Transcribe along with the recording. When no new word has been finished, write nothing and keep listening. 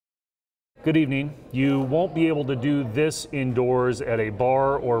Good evening. You won't be able to do this indoors at a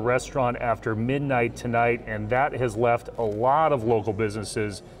bar or restaurant after midnight tonight, and that has left a lot of local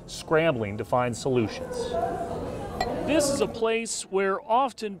businesses scrambling to find solutions. This is a place where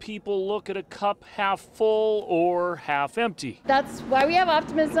often people look at a cup half full or half empty. That's why we have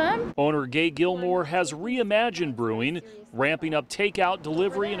Optimism. Owner Gay Gilmore has reimagined brewing, ramping up takeout,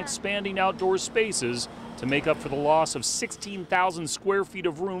 delivery, and expanding outdoor spaces to make up for the loss of 16,000 square feet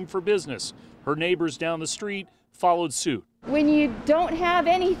of room for business. Her neighbors down the street followed suit. When you don't have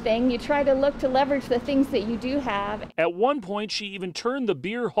anything, you try to look to leverage the things that you do have. At one point, she even turned the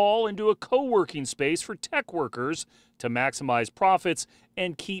beer hall into a co-working space for tech workers to maximize profits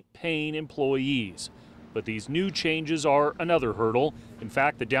and keep paying employees. But these new changes are another hurdle. In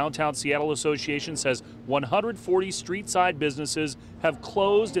fact, the Downtown Seattle Association says 140 street-side businesses have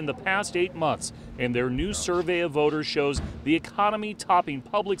closed in the past 8 months, and their new survey of voters shows the economy topping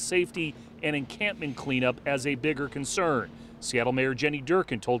public safety and encampment cleanup as a bigger concern. Seattle Mayor Jenny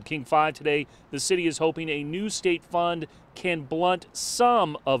Durkin told King 5 today the city is hoping a new state fund can blunt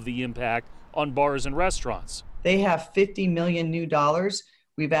some of the impact on bars and restaurants. They have $50 million new dollars.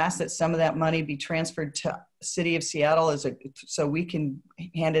 We've asked that some of that money be transferred to City of Seattle so we can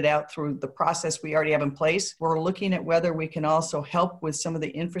hand it out through the process we already have in place. We're looking at whether we can also help with some of the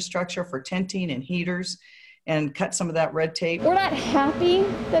infrastructure for tenting and heaters and cut some of that red tape. We're not happy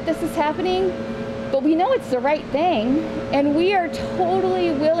that this is happening, but we know it's the right thing, and we are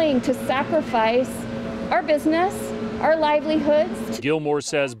totally willing to sacrifice our business, our livelihoods. Gilmore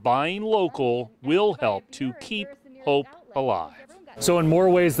says buying local will help to keep hope alive. So in more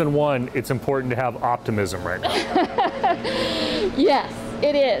ways than one, it's important to have optimism right now. Yes,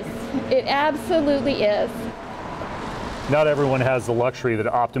 it is. It absolutely is. Not everyone has the luxury that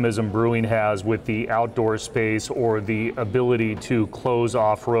Optimism Brewing has with the outdoor space or the ability to close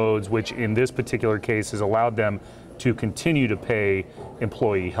off roads, which in this particular case has allowed them to continue to pay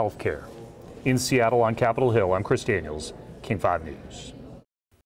employee health care. In Seattle on Capitol Hill, I'm Chris Daniels, King 5 News.